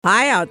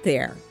Hi out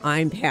there.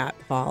 I'm Pat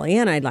Pauley,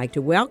 and I'd like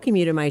to welcome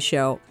you to my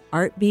show,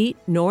 Artbeat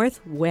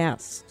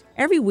Northwest.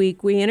 Every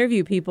week, we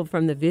interview people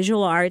from the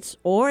visual arts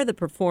or the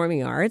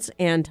performing arts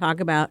and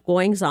talk about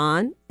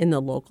goings-on in the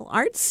local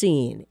art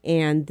scene.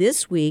 And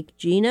this week,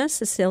 Gina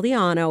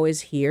Siciliano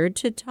is here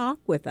to talk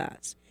with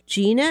us.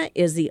 Gina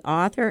is the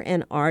author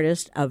and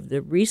artist of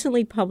the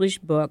recently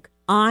published book,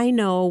 I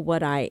Know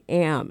What I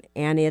Am,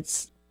 and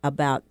it's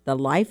about the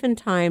life and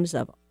times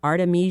of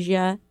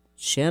Artemisia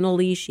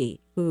Gentileschi,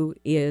 who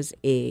is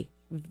a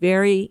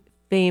very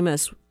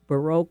famous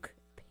Baroque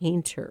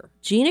painter.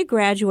 Gina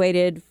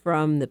graduated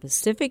from the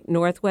Pacific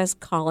Northwest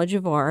College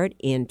of Art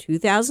in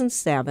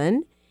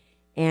 2007,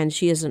 and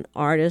she is an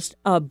artist,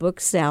 a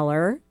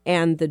bookseller,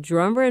 and the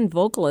drummer and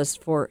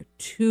vocalist for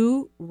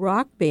 2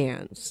 rock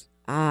bands.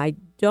 I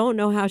don't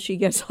know how she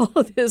gets all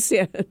of this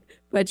in,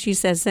 but she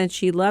says since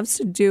she loves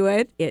to do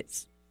it,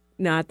 it's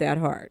not that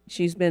hard.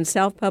 She's been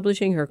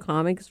self-publishing her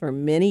comics for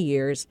many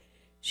years.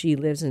 She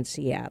lives in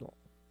Seattle.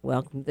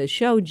 Welcome to the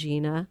show,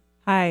 Gina.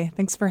 Hi,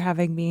 thanks for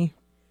having me.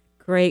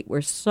 Great.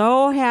 We're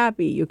so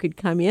happy you could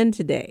come in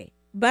today.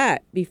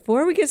 But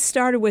before we get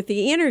started with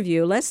the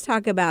interview, let's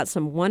talk about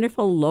some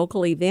wonderful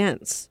local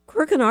events.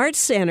 Kirkland Arts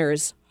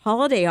Center's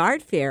Holiday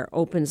Art Fair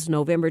opens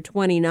November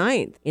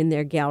 29th in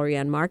their gallery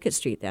on Market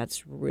Street.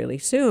 That's really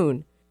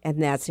soon.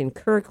 And that's in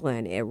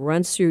Kirkland. It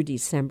runs through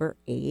December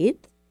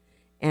 8th,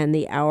 and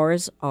the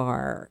hours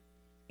are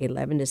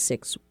 11 to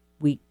 6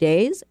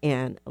 weekdays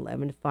and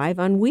 11 to 5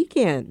 on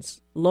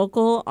weekends.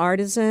 Local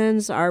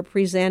artisans are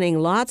presenting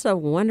lots of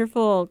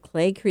wonderful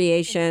clay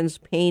creations,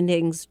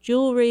 paintings,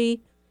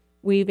 jewelry,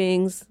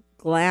 weavings,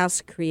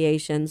 glass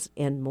creations,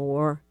 and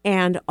more,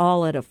 and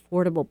all at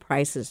affordable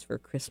prices for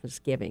Christmas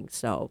giving.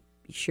 So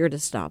be sure to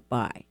stop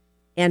by.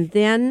 And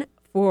then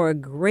for a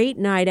great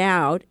night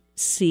out,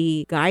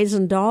 see Guys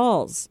and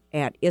Dolls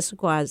at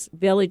Issaquah's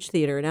Village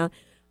Theater. Now,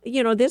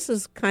 you know, this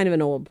is kind of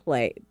an old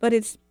play, but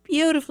it's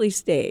beautifully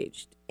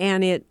staged.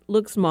 And it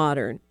looks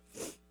modern.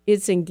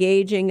 It's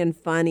engaging and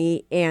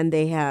funny, and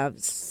they have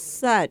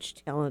such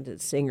talented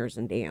singers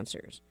and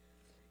dancers.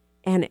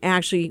 And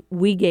actually,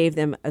 we gave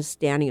them a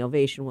standing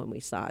ovation when we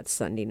saw it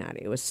Sunday night.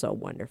 It was so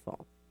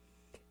wonderful.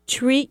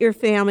 Treat your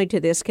family to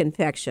this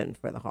confection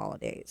for the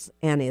holidays.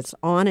 And it's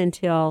on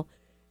until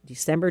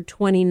December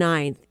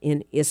 29th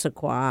in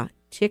Issaquah.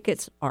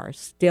 Tickets are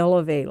still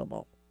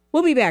available.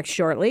 We'll be back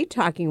shortly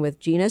talking with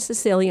Gina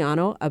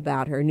Siciliano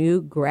about her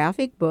new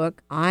graphic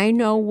book, I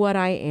Know What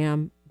I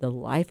Am, The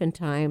Life and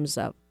Times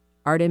of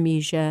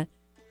Artemisia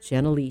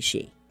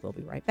Gentileschi. We'll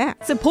be right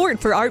back. Support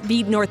for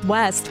Artbeat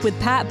Northwest with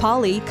Pat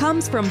Pauley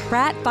comes from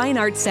Pratt Fine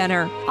Arts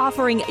Center,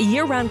 offering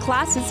year-round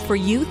classes for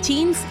youth,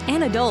 teens,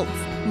 and adults.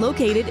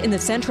 Located in the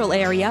central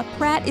area,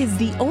 Pratt is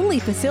the only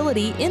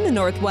facility in the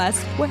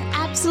Northwest where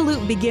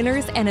absolute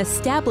beginners and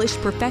established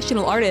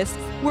professional artists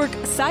work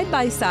side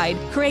by side,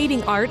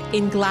 creating art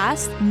in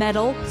glass,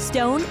 metal,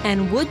 stone,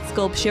 and wood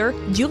sculpture,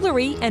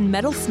 jewelry and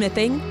metal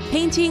smithing,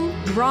 painting,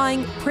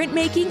 drawing,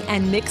 printmaking,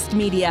 and mixed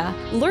media.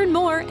 Learn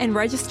more and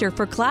register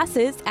for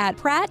classes at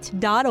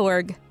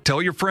pratt.org.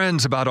 Tell your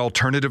friends about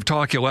Alternative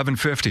Talk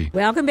 1150.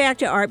 Welcome back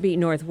to Artbeat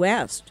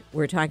Northwest.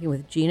 We're talking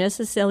with Gina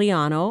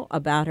Siciliano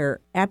about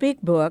her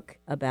epic book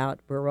about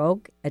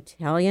Baroque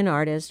Italian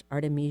artist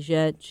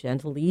Artemisia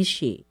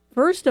Gentileschi.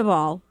 First of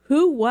all,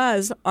 who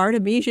was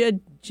Artemisia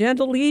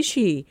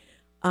Gentileschi?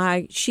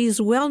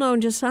 She's well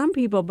known to some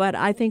people, but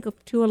I think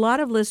to a lot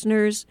of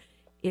listeners,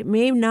 it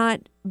may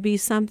not be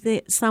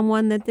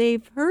someone that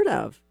they've heard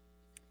of.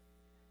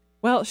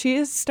 Well, she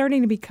is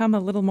starting to become a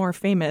little more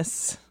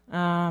famous.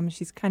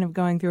 She's kind of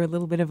going through a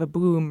little bit of a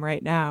boom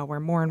right now, where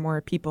more and more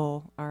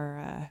people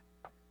are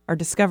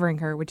discovering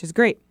her, which is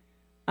great.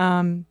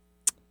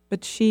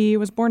 But she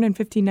was born in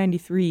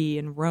 1593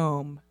 in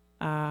Rome,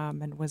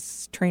 and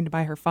was trained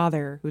by her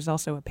father, who's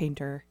also a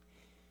painter.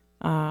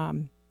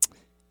 And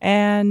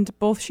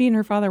both she and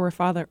her father were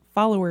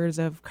followers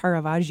of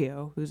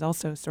Caravaggio, who's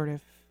also sort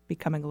of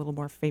becoming a little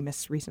more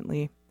famous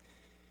recently.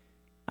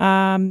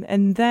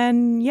 And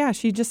then,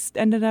 she just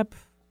ended up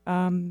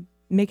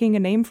making a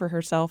name for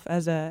herself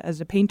as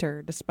a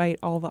painter, despite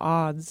all the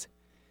odds.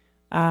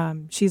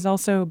 She's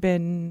also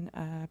been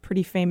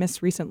pretty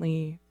famous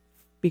recently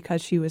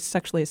because she was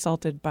sexually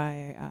assaulted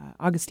by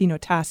Agostino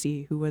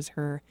Tassi, who was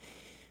her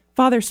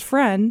father's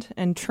friend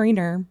and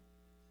trainer.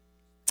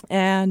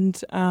 And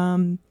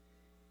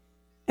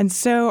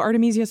so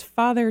Artemisia's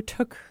father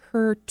took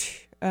her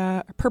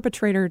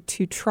perpetrator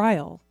to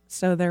trial.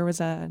 So there was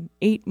an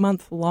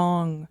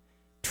 8-month-long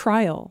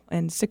trial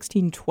in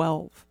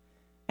 1612.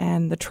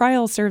 And the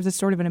trial serves as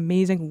sort of an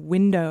amazing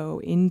window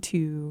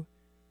into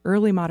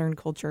early modern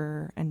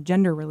culture and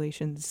gender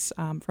relations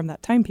from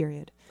that time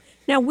period.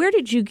 Now, where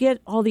did you get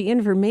all the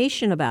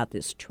information about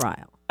this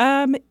trial?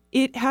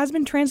 It has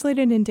been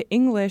translated into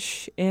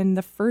English in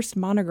the first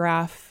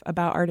monograph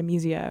about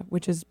Artemisia,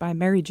 which is by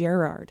Mary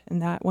Gerard,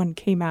 and that one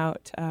came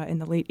out in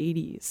the late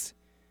 80s.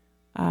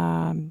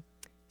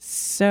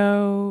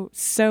 So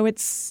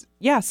it's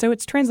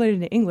translated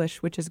into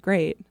English, which is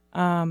great.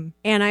 And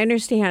I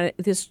understand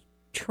this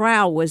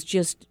trial was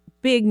just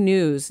big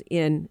news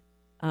in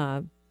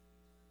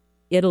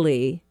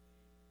Italy,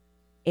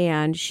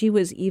 and she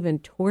was even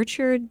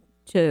tortured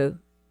to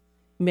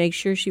make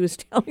sure she was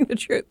telling the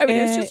truth. I mean,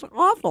 it's just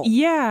awful.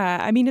 Yeah,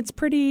 I mean,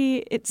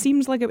 it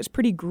seems like it was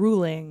pretty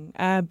grueling,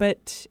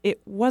 but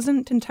it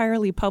wasn't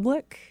entirely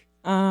public,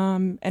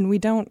 and we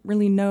don't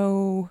really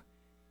know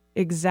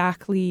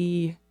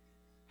exactly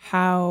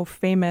how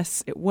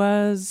famous it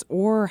was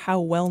or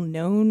how well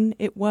known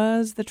it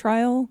was, the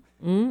trial.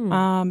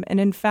 And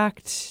in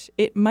fact,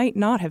 it might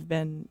not have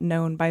been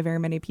known by very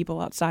many people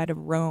outside of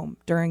Rome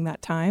during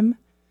that time.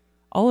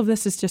 All of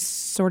this is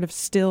just sort of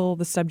still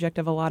the subject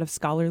of a lot of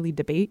scholarly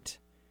debate.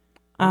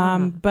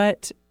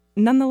 But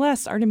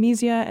nonetheless,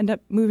 Artemisia ended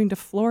up moving to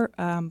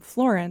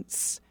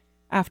Florence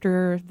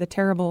after the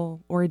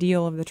terrible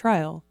ordeal of the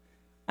trial.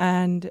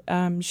 And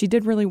she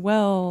did really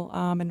well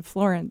in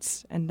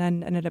Florence, and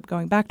then ended up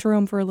going back to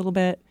Rome for a little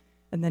bit,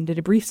 and then did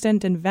a brief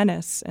stint in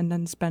Venice, and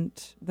then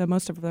spent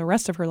most of the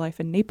rest of her life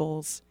in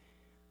Naples.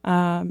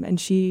 And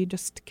she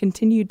just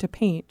continued to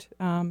paint,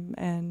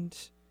 and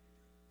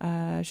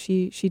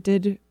she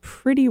did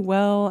pretty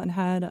well and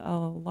had a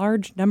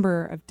large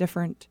number of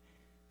different,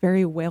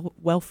 very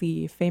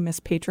wealthy,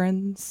 famous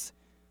patrons.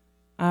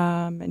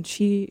 And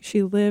she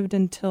lived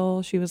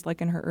until she was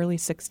like in her early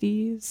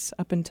 60s,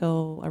 up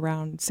until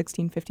around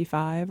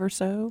 1655 or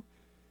so.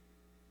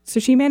 So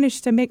she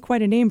managed to make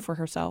quite a name for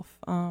herself,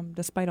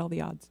 despite all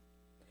the odds.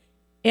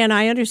 And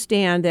I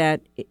understand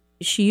that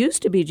she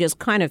used to be just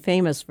kind of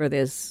famous for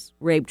this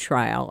rape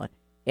trial,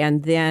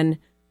 and then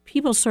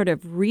people sort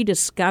of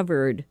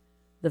rediscovered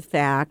the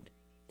fact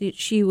that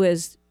she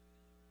was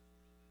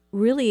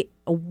really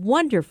a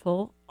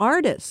wonderful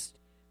artist.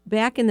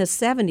 Back in the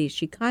 70s,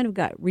 she kind of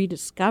got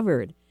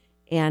rediscovered,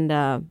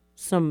 and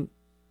some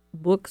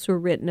books were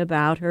written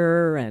about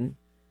her. And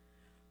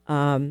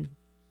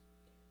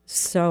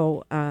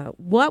so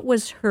what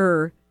was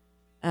her,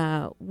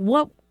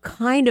 what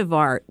kind of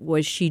art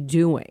was she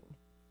doing?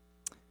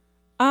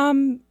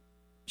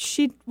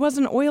 She was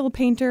an oil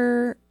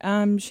painter.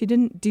 She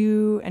didn't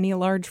do any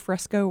large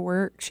fresco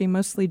work. She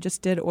mostly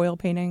just did oil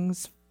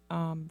paintings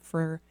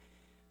for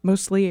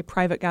mostly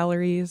private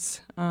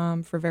galleries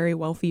for very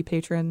wealthy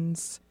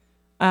patrons.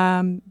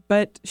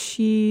 But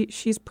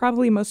she's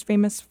probably most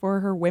famous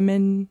for her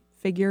women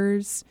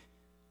figures.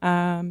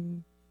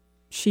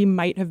 She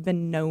might have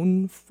been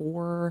known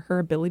for her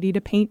ability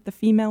to paint the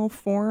female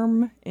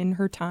form in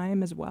her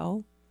time as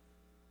well.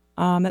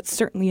 That's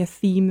certainly a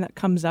theme that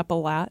comes up a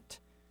lot.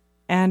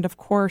 And of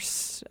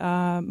course,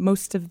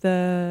 most of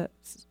the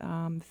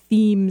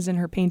themes in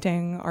her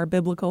painting are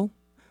biblical,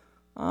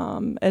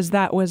 as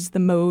that was the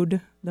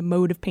mode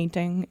of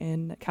painting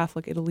in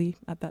Catholic Italy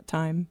at that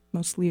time,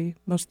 mostly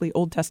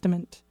Old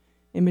Testament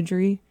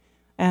imagery,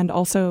 and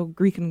also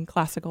Greek and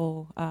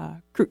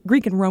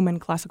Roman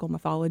classical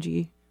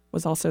mythology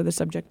was also the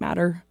subject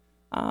matter,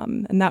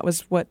 and that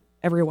was what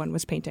everyone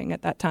was painting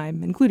at that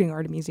time, including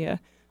Artemisia.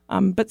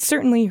 But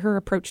certainly her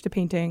approach to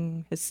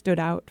painting has stood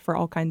out for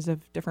all kinds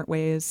of different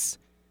ways.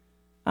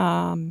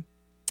 And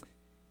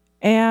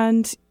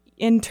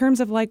in terms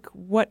of like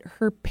what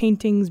her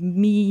paintings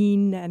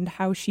mean and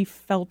how she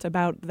felt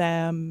about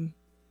them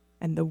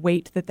and the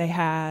weight that they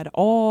had,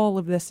 all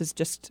of this is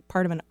just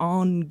part of an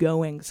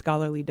ongoing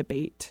scholarly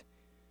debate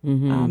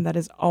that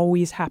is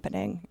always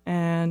happening.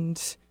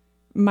 And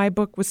my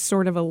book was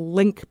sort of a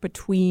link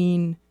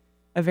between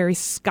a very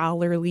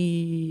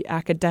scholarly,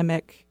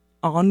 academic,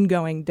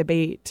 ongoing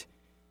debate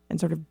and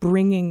sort of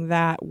bringing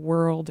that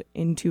world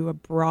into a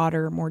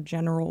broader, more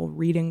general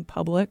reading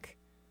public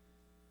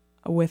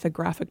with a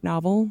graphic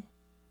novel.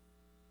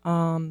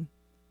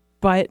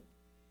 But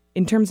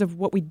in terms of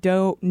what we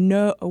don't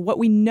know, what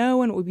we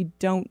know and what we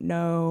don't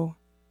know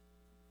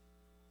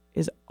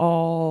is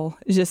all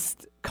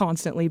just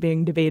constantly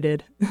being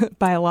debated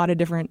by a lot of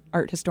different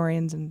art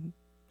historians and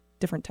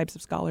different types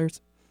of scholars.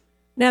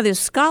 Now, this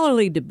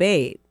scholarly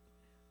debate,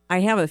 I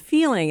have a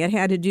feeling it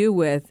had to do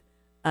with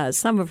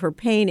some of her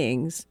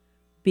paintings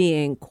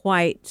being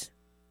quite,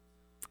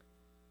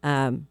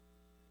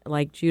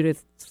 like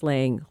Judith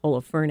slaying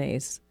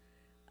Holofernes,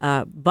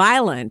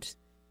 violent,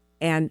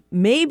 and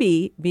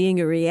maybe being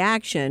a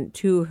reaction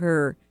to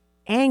her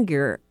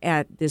anger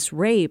at this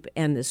rape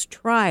and this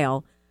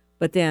trial.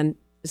 But then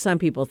some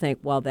people think,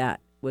 well, that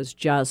was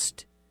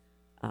just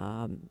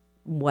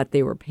what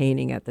they were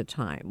painting at the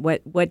time.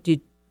 What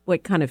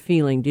kind of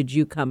feeling did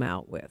you come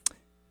out with?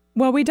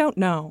 Well, we don't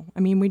know.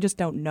 I mean, we just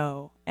don't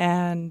know.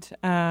 And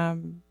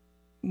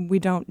we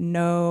don't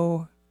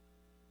know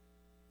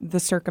the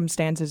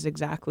circumstances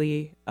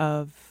exactly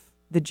of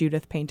the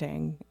Judith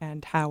painting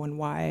and how and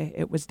why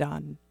it was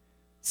done.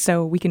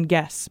 So we can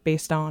guess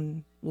based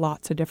on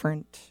lots of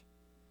different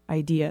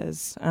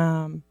ideas.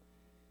 We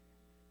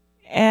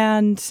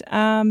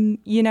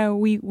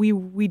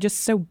just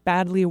so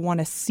badly want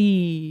to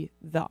see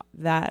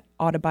that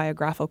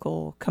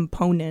autobiographical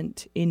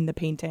component in the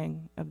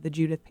painting of the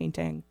Judith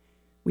painting.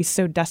 We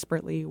so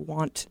desperately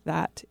want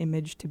that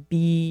image to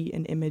be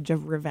an image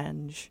of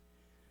revenge.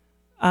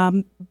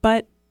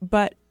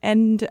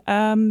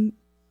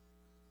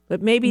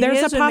 But maybe it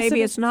There's is, and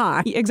maybe it's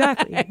not.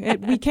 Exactly.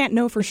 We can't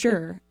know for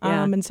sure.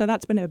 Yeah. And so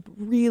that's been a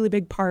really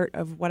big part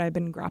of what I've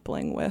been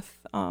grappling with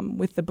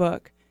the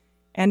book.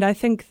 And I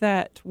think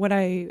that what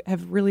I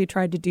have really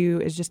tried to do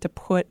is just to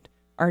put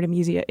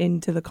Artemisia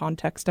into the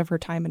context of her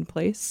time and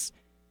place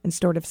and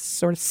sort of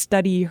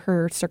study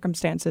her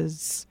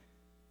circumstances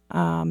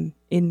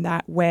in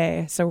that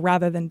way. So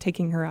rather than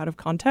taking her out of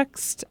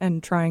context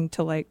and trying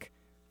to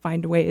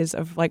find ways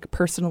of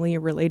personally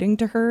relating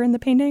to her in the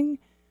painting,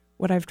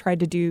 what I've tried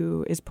to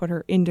do is put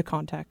her into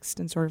context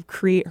and sort of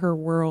create her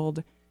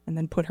world and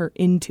then put her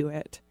into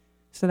it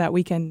so that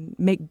we can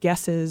make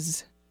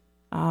guesses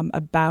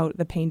about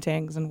the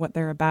paintings and what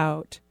they're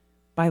about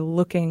by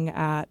looking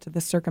at the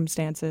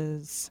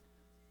circumstances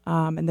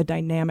and the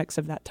dynamics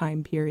of that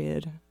time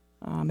period,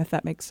 if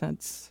that makes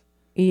sense.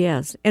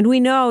 Yes. And we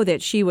know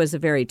that she was a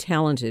very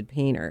talented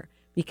painter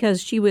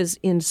because she was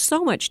in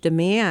so much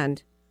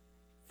demand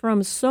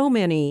from so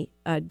many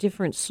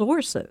different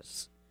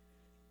sources.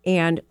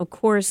 And, of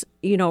course,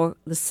 the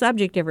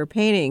subject of her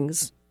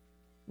paintings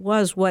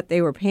was what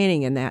they were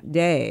painting in that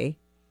day.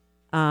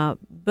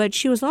 But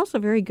she was also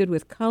very good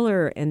with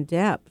color and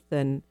depth,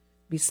 and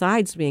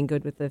besides being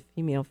good with the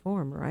female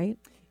form, right?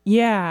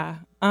 Yeah.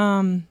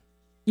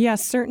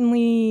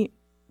 Certainly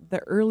the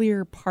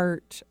earlier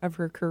part of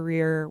her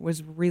career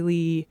was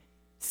really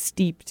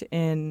steeped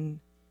in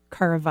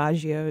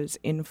Caravaggio's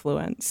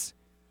influence.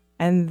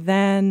 And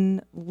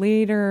then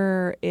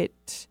later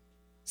it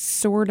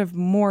sort of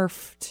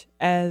morphed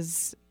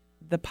as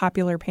the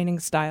popular painting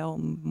style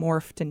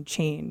morphed and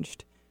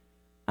changed.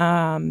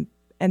 And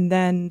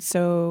then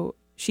so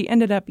she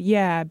ended up,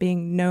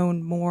 being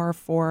known more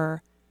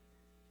for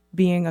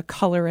being a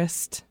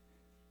colorist,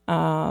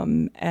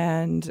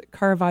 and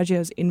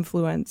Caravaggio's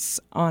influence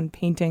on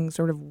painting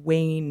sort of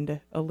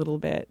waned a little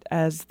bit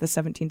as the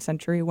 17th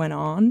century went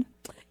on.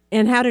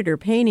 And how did her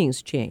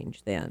paintings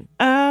change then?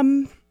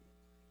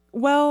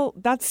 Well,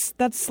 that's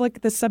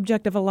the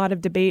subject of a lot of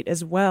debate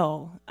as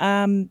well.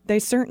 They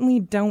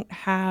certainly don't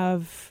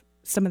have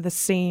some of the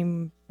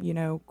same,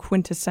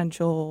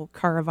 quintessential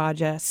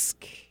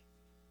Caravaggio-esque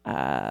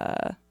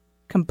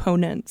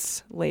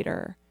components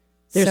later.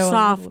 They're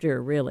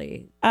softer,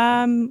 really.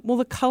 Well,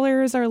 the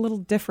colors are a little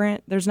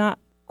different. There's not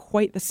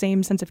quite the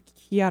same sense of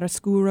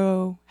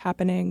chiaroscuro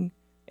happening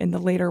in the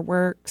later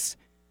works.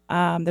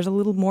 There's a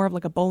little more of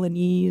a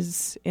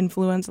Bolognese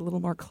influence, a little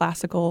more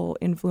classical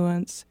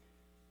influence.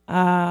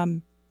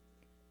 And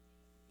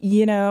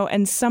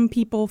some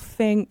people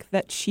think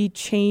that she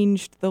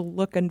changed the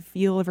look and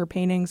feel of her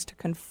paintings to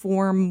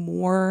conform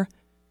more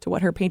to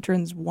what her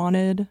patrons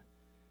wanted.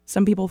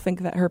 Some people think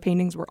that her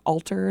paintings were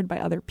altered by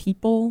other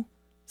people.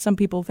 Some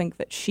people think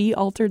that she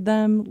altered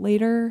them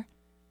later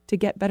to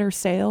get better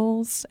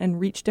sales and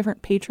reach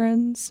different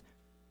patrons.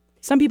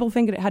 Some people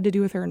think that it had to do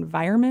with her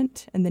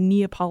environment and the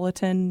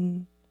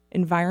Neapolitan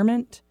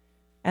environment,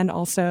 and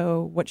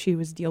also what she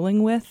was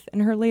dealing with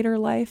in her later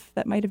life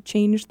that might have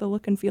changed the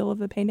look and feel of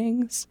the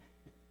paintings.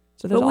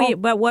 So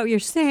but what you're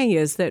saying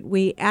is that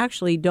we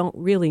actually don't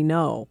really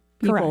know.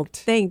 People Correct.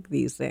 think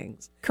these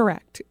things.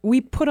 Correct.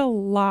 We put a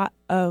lot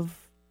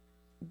of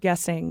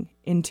guessing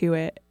into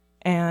it,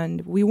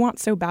 and we want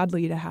so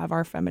badly to have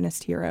our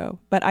feminist hero.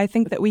 But I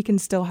think that we can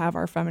still have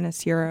our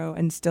feminist hero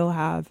and still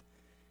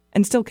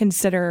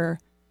consider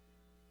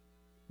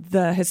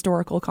the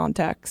historical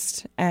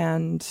context,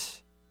 and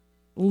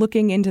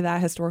looking into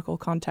that historical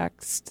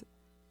context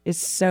is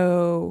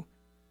so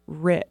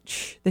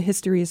rich. The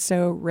history is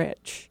so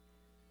rich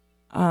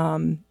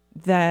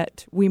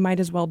that we might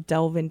as well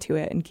delve into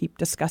it and keep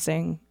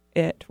discussing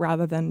it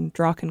rather than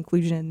draw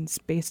conclusions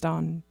based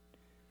on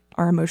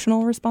our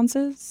emotional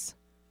responses.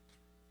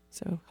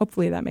 So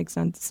hopefully that makes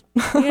sense.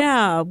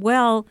 Yeah,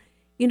 well,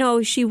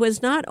 she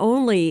was not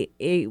only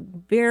a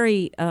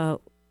very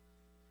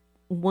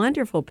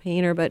wonderful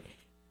painter, but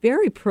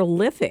very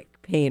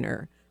prolific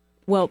painter.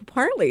 Well,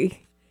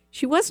 partly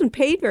she wasn't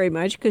paid very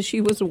much because she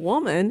was a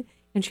woman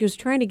and she was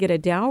trying to get a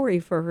dowry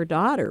for her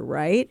daughter,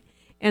 right?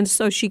 And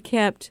so she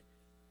kept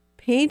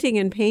painting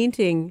and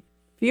painting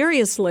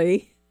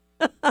furiously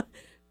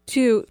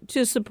to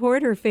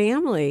support her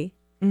family.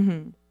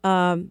 Mm-hmm.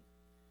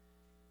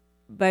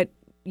 But,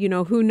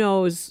 who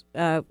knows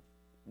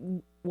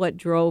what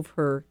drove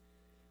her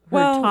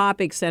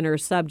topics and her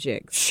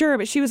subjects. Sure,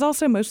 but she was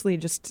also mostly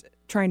just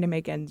trying to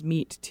make ends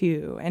meet,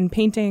 too. And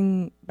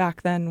painting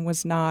back then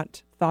was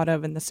not thought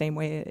of in the same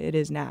way it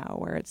is now,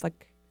 where it's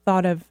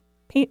thought of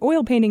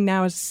oil painting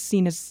now is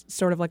seen as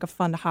sort of like a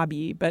fun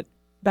hobby. But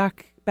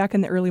back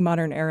in the early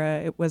modern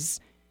era, it was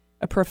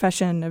a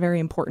profession, a very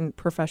important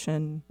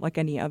profession like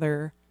any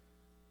other.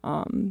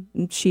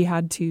 She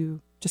had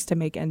to, just to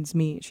make ends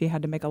meet, she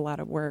had to make a lot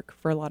of work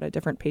for a lot of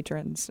different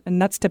patrons. And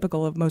that's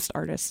typical of most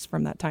artists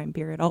from that time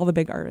period. All the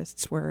big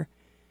artists were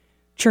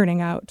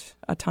churning out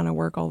a ton of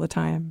work all the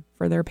time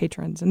for their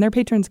patrons. And their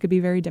patrons could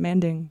be very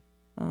demanding.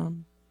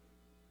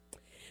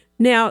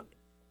 Now,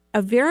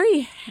 a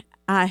very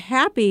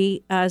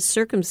happy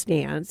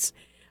circumstance,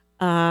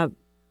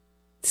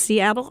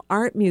 Seattle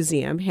Art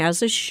Museum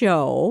has a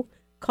show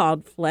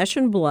called Flesh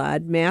and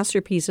Blood,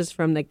 Masterpieces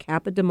from the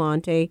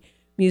Capodimonte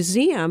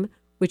Museum,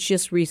 which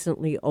just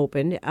recently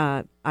opened.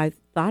 I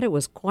thought it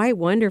was quite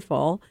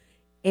wonderful,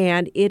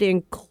 and it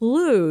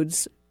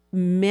includes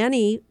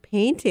many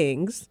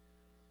paintings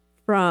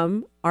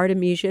from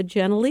Artemisia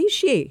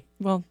Gentileschi.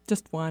 Well,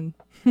 just one.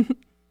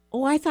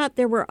 Oh, I thought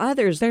there were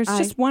others. There's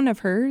just one of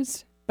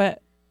hers,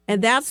 but...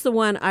 And that's the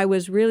one I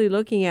was really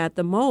looking at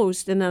the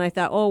most, and then I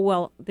thought, oh,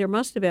 well, there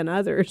must have been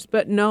others,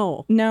 but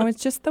no. No,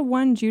 it's just the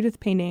one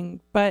Judith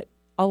painting, but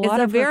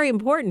It's a very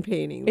important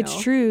painting, though.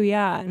 It's true,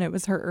 yeah, and it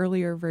was her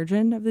earlier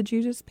version of the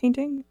Judith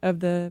painting, of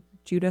the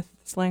Judith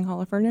Slang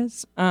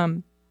Holofernes.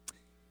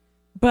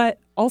 But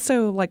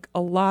also, like,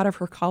 a lot of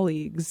her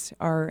colleagues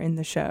are in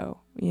the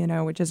show, you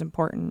know, which is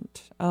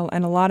important.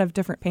 And a lot of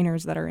different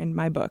painters that are in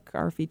my book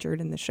are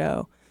featured in the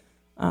show,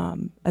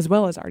 as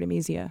well as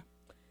Artemisia.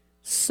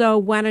 So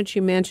why don't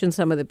you mention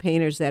some of the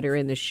painters that are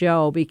in the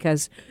show,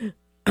 because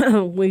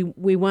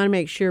we want to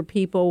make sure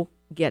people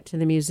get to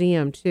the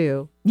museum,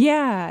 too.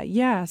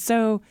 Yeah.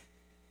 So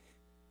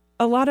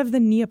a lot of the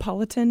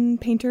Neapolitan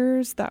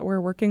painters that were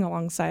working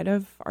alongside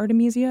of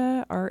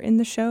Artemisia are in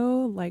the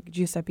show, like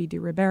Giuseppe di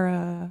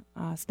Ribera,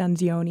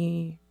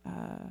 Stanzioni,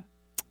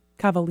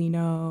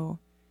 Cavallino,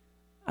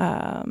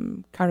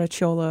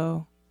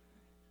 Caracciolo.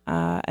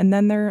 And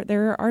then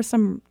there are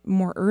some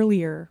more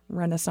earlier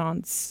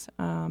Renaissance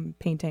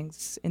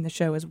paintings in the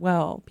show as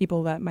well.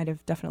 People that might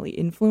have definitely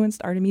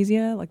influenced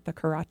Artemisia, like the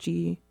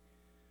Carracci.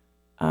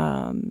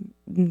 And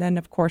then,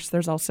 of course,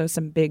 there's also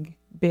some big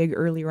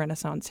early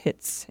Renaissance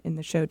hits in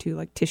the show, too,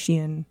 like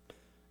Titian.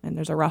 And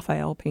there's a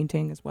Raphael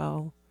painting as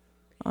well.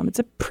 It's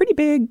a pretty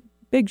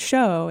big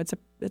show.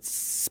 It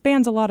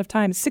spans a lot of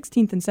time,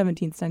 16th and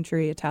 17th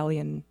century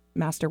Italian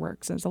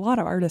masterworks. There's a lot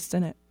of artists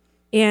in it.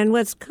 And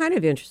what's kind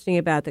of interesting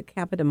about the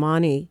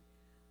Capodimonte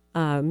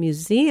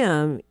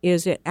Museum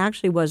is it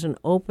actually wasn't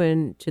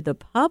open to the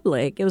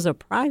public. It was a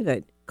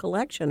private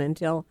collection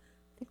until,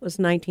 I think it was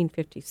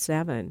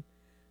 1957.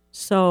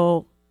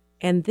 So,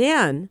 and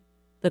then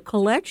the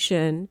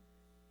collection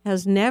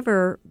has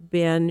never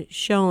been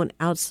shown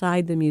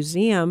outside the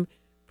museum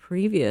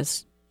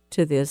previous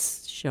to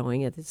this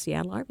showing at the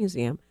Seattle Art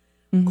Museum.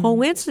 Mm-hmm.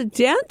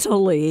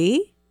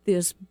 Coincidentally,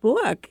 this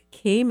book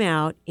came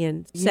out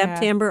in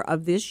September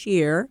of this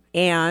year,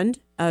 and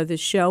the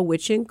show,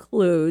 which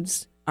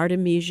includes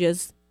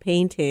Artemisia's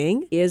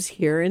painting, is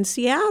here in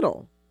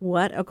Seattle.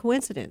 What a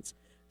coincidence.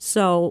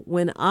 So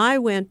when I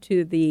went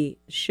to the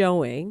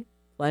showing,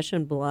 Flesh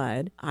and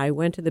Blood, I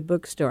went to the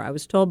bookstore. I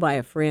was told by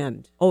a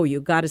friend, oh, you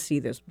got to see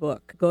this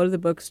book. Go to the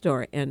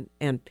bookstore and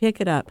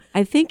pick it up.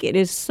 I think it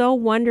is so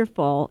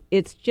wonderful.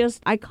 It's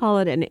just, I call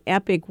it an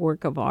epic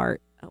work of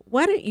art.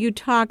 Why don't you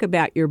talk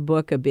about your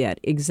book a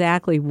bit,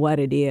 exactly what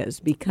it is,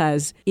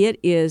 because it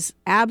is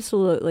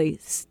absolutely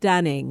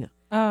stunning.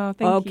 Oh,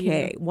 thank you.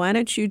 Okay, why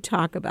don't you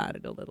talk about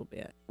it a little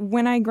bit?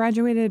 When I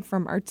graduated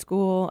from art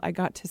school, I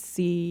got to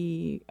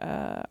see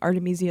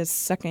Artemisia's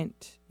second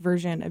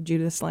version of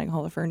Judith Slang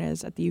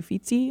Holofernes at the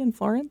Uffizi in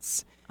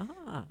Florence.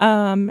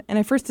 And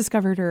I first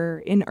discovered her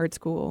in art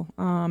school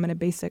in a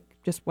basic,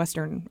 just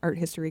Western art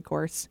history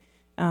course.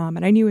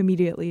 And I knew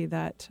immediately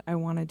that I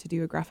wanted to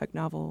do a graphic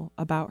novel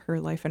about her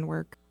life and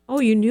work. Oh,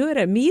 you knew it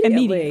immediately.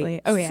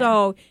 Immediately. Oh, yeah.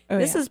 So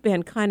this has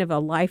been kind of a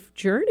life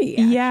journey,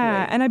 actually.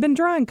 Yeah, and I've been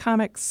drawing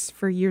comics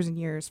for years and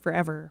years,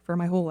 forever. For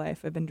my whole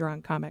life, I've been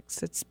drawing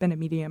comics. It's been a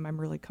medium I'm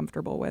really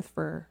comfortable with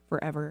for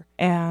forever.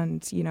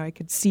 And, you know, I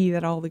could see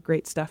that all the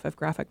great stuff of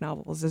graphic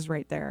novels is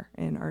right there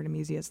in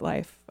Artemisia's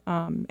life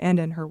and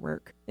in her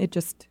work. It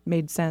just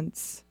made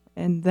sense.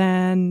 And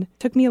then it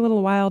took me a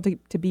little while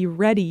to be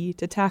ready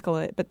to tackle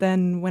it. But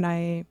then when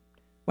I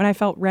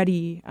felt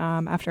ready,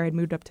 after I'd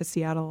moved up to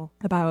Seattle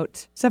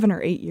about 7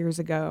 or 8 years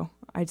ago,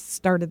 I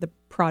started the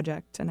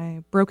project and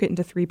I broke it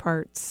into 3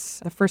 parts.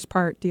 The first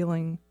part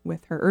dealing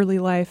with her early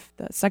life,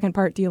 the second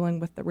part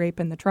dealing with the rape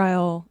and the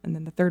trial, and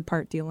then the third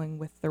part dealing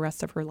with the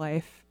rest of her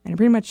life. And I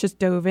pretty much just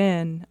dove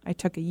in. I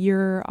took a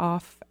year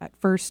off at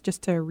first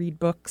just to read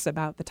books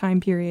about the time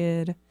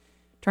period,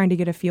 trying to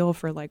get a feel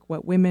for like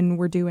what women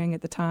were doing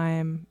at the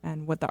time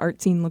and what the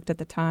art scene looked at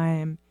the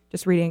time.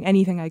 Just reading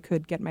anything I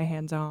could get my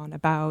hands on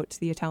about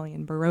the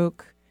Italian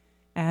Baroque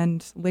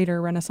and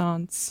later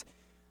Renaissance.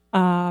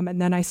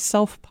 And then I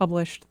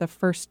self-published the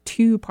first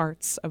 2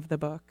 parts of the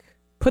book,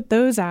 put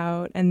those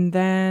out, and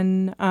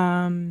then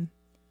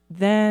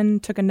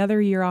took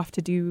another year off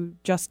to do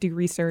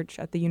research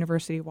at the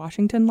University of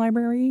Washington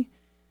Library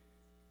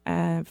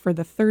for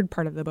the third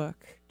part of the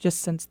book, just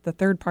since the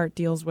third part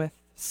deals with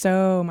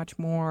so much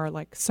more,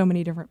 like so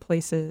many different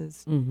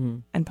places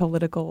and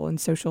political and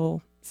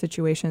social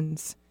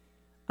situations.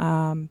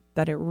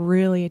 That it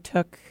really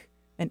took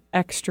an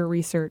extra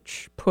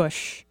research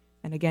push,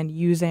 and again,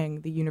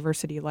 using the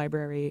university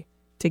library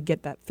to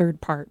get that third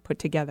part put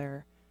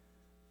together.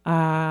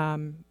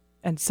 And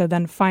so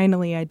then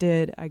finally I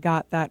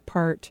got that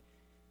part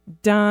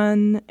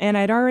done, and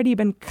I'd already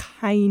been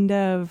kind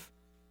of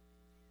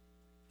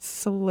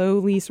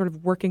slowly sort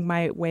of working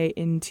my way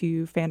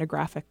into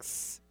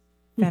Fantagraphics.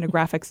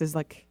 Fantagraphics is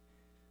like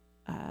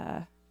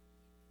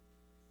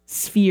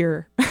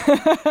sphere.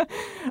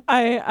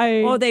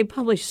 They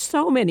publish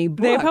so many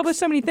books. They publish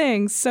so many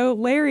things. So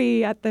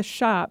Larry at the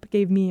shop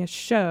gave me a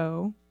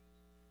show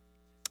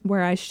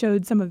where I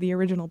showed some of the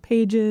original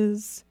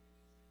pages.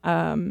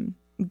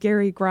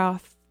 Gary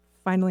Groth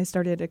finally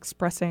started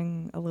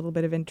expressing a little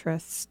bit of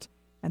interest,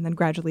 and then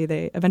gradually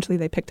eventually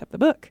they picked up the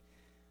book.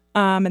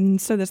 And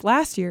so this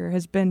last year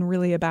has been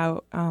really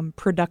about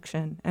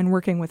production and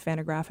working with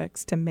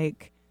Fantagraphics to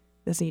make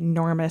this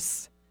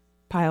enormous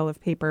pile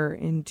of paper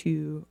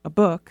into a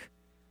book.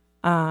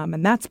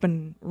 And that's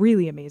been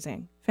really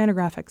amazing.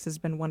 Fantagraphics has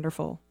been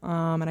wonderful.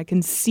 And I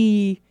can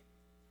see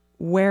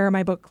where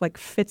my book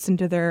fits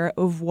into their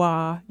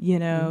oeuvre.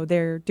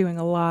 They're doing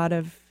a lot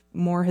of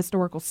more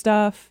historical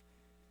stuff.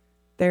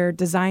 Their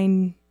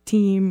design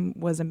team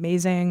was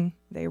amazing.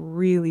 They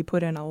really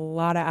put in a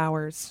lot of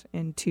hours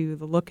into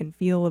the look and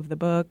feel of the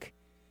book,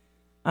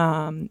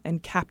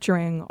 and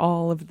capturing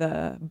all of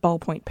the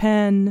ballpoint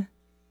pen,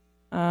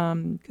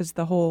 because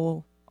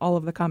all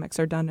of the comics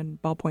are done in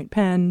ballpoint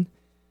pen.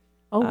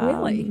 Oh,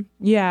 really?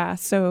 Yeah.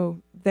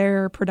 So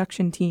their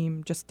production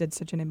team just did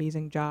such an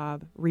amazing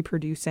job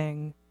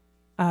reproducing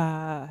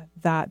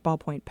that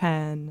ballpoint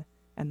pen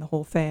and the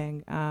whole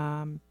thing.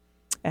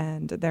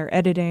 And their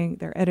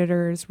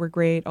editors were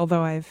great.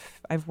 Although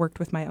I've worked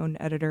with my own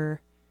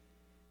editor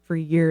for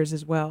years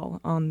as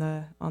well on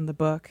the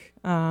book.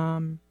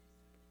 And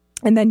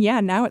then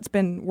now it's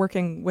been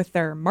working with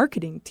their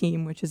marketing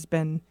team, which has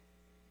been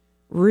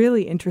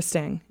really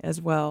interesting as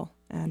well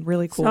and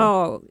really cool.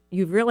 So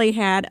you've really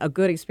had a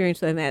good experience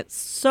with them. That's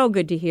so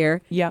good to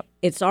hear. Yep.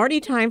 It's already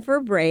time for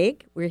a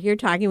break. We're here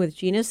talking with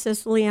Gina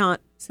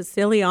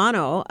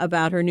Siciliano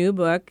about her new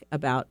book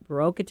about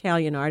Baroque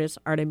Italian artist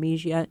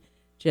Artemisia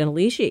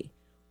Gentileschi.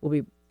 We'll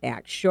be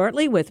back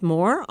shortly with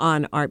more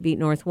on Artbeat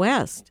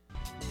Northwest.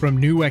 From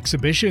new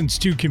exhibitions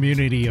to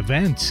community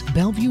events,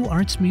 Bellevue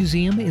Arts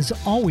Museum is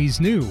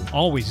always new,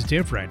 always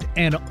different,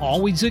 and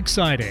always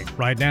exciting.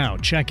 Right now,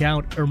 check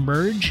out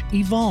Emerge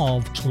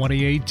Evolve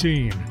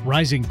 2018,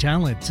 Rising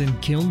Talents in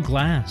Kiln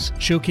Glass,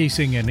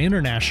 showcasing an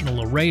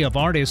international array of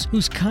artists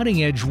whose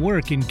cutting-edge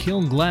work in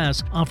kiln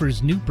glass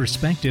offers new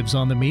perspectives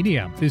on the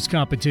medium. This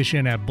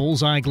competition at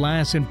Bullseye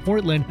Glass in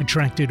Portland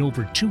attracted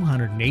over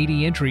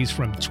 280 entries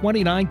from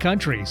 29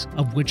 countries,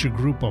 of which a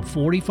group of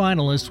 40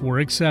 finalists were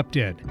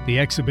accepted. The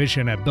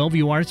exhibition at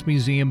Bellevue Arts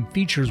Museum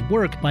features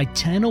work by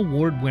 10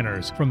 award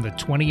winners from the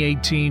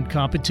 2018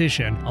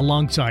 competition,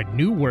 alongside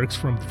new works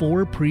from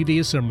 4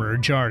 previous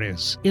Emerge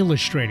artists,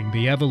 illustrating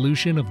the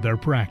evolution of their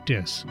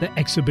practice. The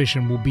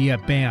exhibition will be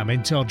at BAM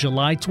until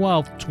July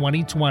 12,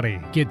 2020.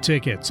 Get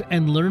tickets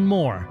and learn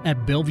more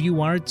at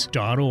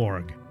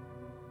bellevuearts.org.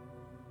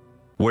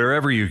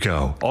 Wherever you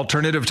go,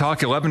 Alternative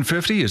Talk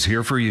 1150 is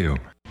here for you.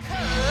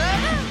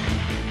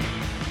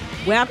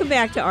 Welcome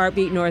back to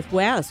Artbeat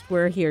Northwest.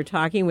 We're here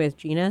talking with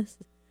Gina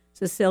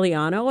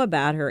Siciliano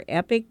about her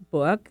epic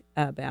book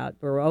about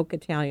Baroque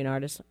Italian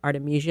artist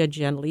Artemisia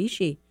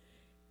Gentileschi.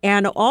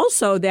 And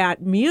also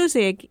that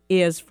music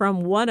is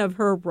from one of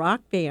her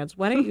rock bands.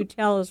 Why don't you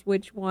tell us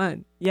which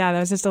one? Yeah, that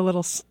was just a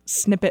little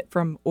snippet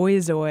from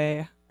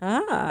Oizoi.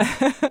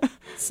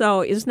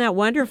 So isn't that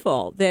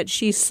wonderful that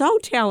she's so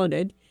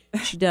talented?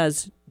 She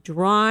does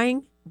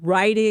drawing,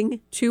 writing,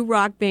 2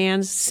 rock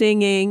bands,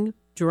 singing,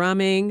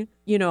 drumming.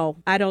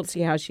 I don't see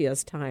how she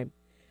has time.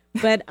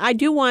 But I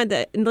do want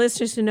the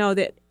listeners to know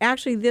that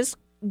actually this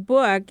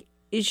book,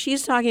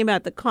 she's talking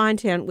about the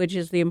content, which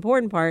is the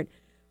important part.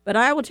 But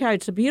I will tell you,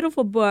 it's a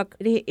beautiful book.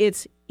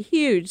 It's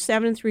huge,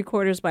 7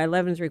 3/4 by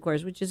 11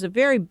 3/4, which is a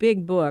very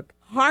big book,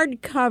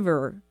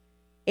 hardcover,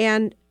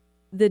 and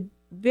the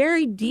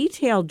very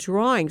detailed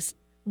drawings,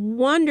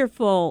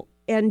 wonderful,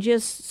 and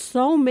just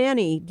so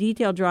many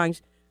detailed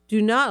drawings. Do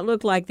not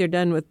look like they're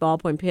done with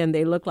ballpoint pen.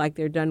 They look like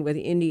they're done with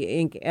India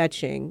ink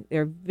etching.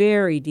 They're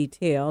very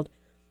detailed.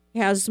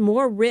 Has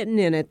more written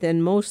in it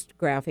than most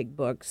graphic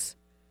books.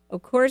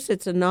 Of course,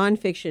 it's a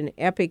nonfiction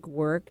epic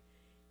work.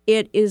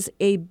 It is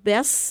a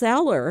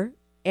bestseller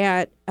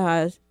at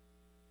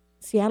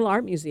Seattle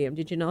Art Museum.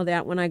 Did you know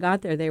that? When I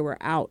got there, they were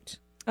out.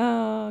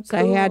 Oh, cool. So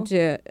I had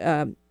to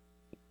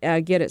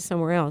get it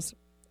somewhere else.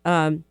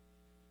 And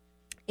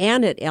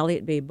at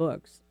Elliott Bay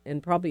Books.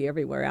 And probably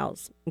everywhere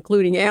else,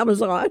 including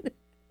Amazon.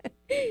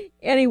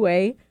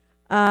 Anyway,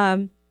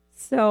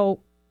 so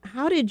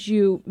how did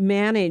you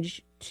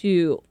manage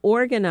to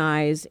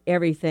organize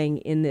everything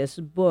in this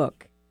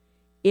book?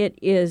 It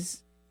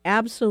is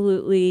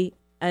absolutely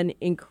an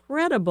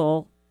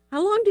incredible...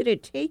 How long did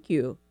it take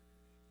you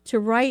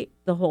to write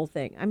the whole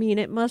thing? I mean,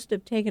 it must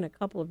have taken a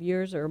couple of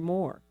years or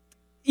more.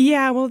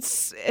 Yeah, well,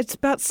 it's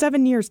about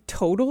 7 years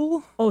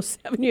total. Oh,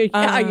 7 years.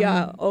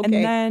 Yeah.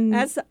 Okay. And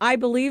then I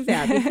believe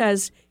that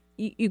because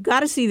you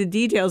got to see the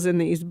details in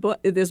this book.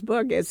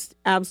 It's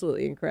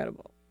absolutely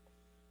incredible.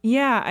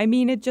 Yeah, I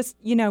mean, it just,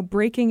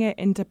 breaking it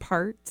into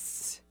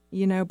parts,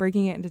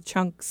 breaking it into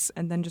chunks,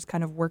 and then just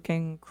kind of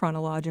working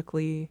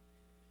chronologically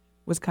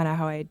was kind of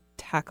how I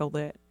tackled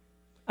it.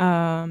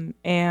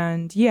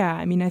 And yeah,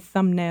 I mean, I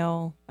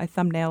thumbnail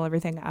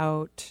everything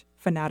out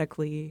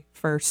phonetically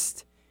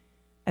first.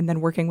 and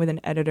then working with an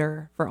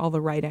editor for all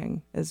the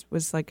writing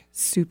was like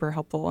super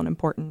helpful and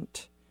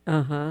important.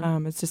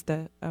 It's just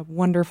a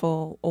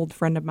wonderful old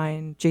friend of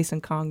mine,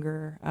 Jason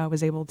Conger,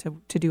 was able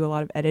to do a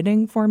lot of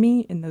editing for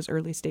me in those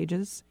early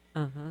stages.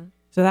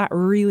 So that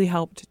really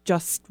helped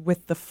just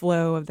with the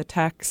flow of the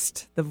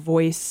text, the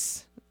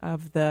voice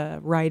of the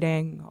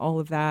writing, all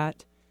of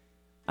that.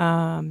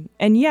 And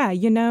yeah,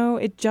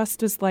 it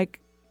just was like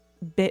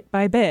bit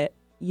by bit,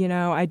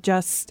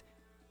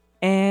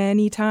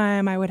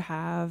 anytime I would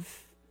have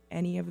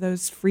any of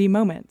those free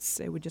moments,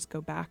 it would just go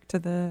back to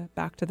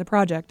the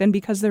project. And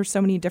because there's so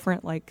many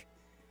different like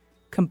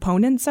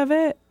components of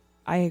it,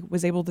 I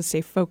was able to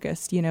stay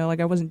focused, like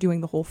I wasn't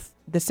doing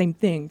the same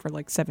thing for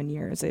like 7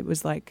 years. It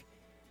was like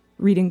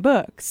reading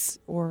books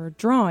or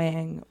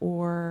drawing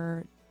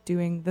or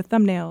doing the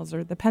thumbnails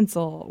or the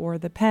pencil or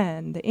the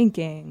pen, the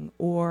inking,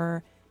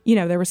 or,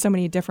 there were so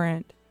many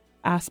different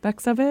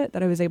aspects of it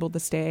that I was able to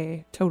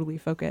stay totally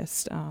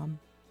focused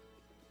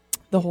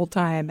the whole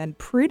time, and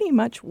pretty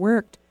much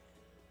worked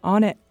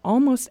on it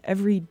almost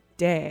every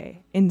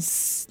day,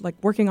 like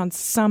working on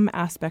some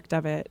aspect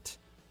of it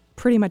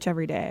pretty much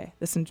every day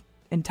this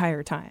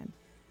entire time.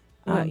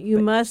 You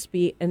must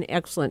be an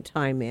excellent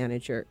time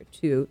manager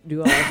to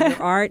do all of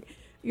your art,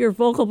 your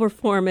vocal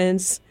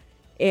performance,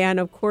 and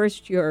of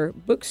course your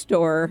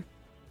bookstore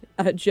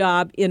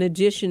job in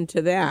addition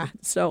to that.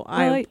 So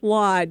I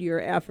applaud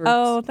your efforts.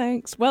 Oh,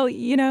 thanks. Well,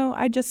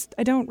 I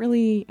don't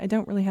really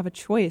have a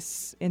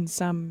choice in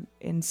some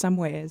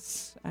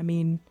ways. I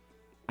mean,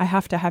 I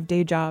have to have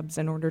day jobs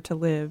in order to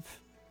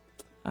live.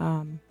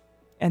 And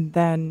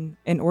then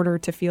in order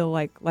to feel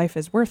like life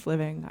is worth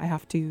living, I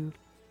have to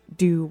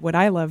do what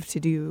I love to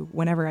do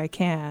whenever I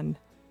can.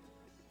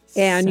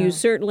 And you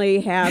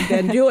certainly have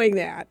been doing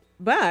that.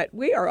 But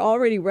we are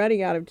already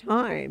running out of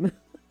time.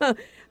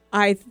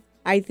 I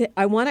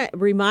want to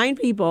remind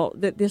people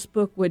that this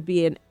book would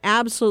be an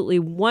absolutely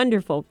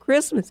wonderful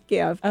Christmas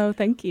gift. Oh,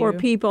 thank you. For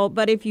people.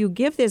 But if you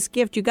give this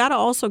gift, you got to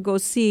also go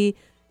see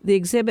the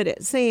exhibit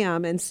at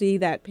SAM and see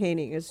that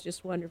painting. Is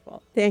just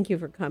wonderful. Thank you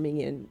for coming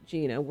in,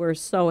 Gina. We're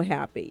so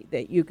happy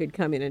that you could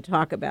come in and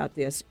talk about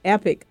this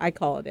epic, I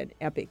call it an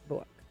epic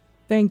book.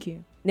 Thank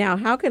you. Now,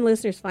 how can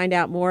listeners find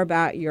out more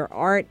about your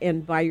art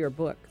and buy your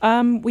book?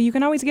 Well, you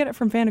can always get it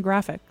from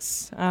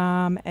Fantagraphics,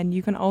 and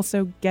you can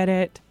also get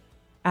it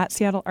at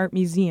Seattle Art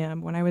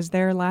Museum. When I was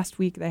there last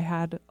week, they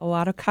had a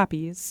lot of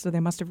copies, so they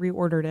must have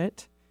reordered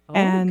it. Okay.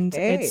 And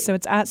it's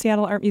at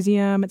Seattle Art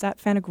Museum. It's at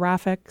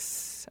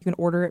Fantagraphics. You can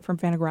order it from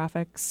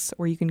Fantagraphics,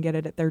 or you can get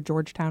it at their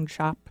Georgetown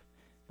shop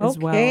as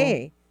well.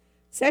 Okay.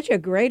 Such a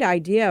great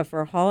idea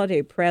for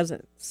holiday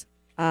presents.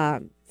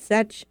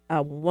 Such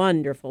a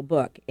wonderful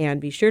book. And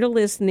be sure to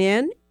listen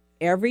in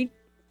every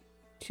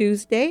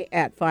Tuesday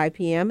at 5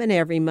 p.m. and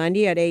every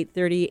Monday at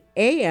 8:30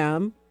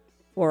 a.m.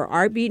 for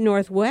Artbeat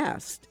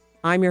Northwest.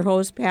 I'm your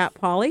host, Pat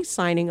Pauley,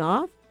 signing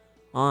off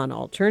on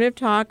Alternative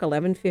Talk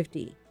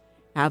 1150.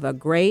 Have a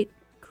great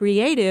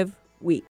creative week.